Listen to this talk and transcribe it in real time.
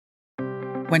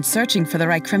When searching for the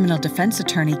right criminal defense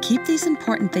attorney, keep these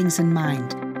important things in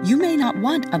mind. You may not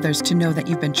want others to know that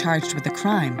you've been charged with a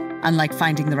crime. Unlike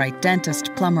finding the right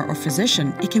dentist, plumber, or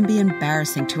physician, it can be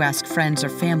embarrassing to ask friends or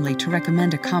family to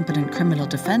recommend a competent criminal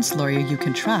defense lawyer you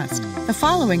can trust. The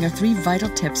following are 3 vital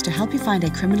tips to help you find a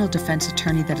criminal defense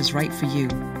attorney that is right for you.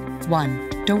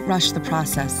 1. Don't rush the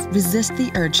process. Resist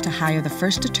the urge to hire the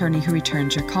first attorney who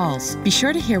returns your calls. Be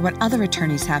sure to hear what other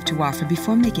attorneys have to offer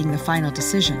before making the final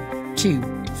decision. 2.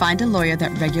 Find a lawyer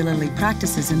that regularly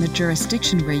practices in the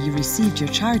jurisdiction where you received your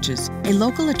charges. A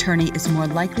local attorney is more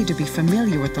likely to be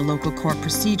familiar with the local court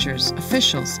procedures,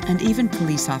 officials, and even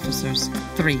police officers.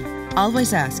 3.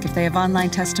 Always ask if they have online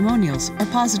testimonials or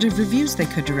positive reviews they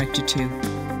could direct you to.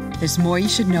 There's more you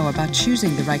should know about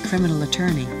choosing the right criminal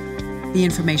attorney. The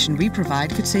information we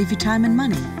provide could save you time and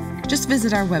money. Just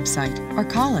visit our website or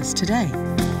call us today.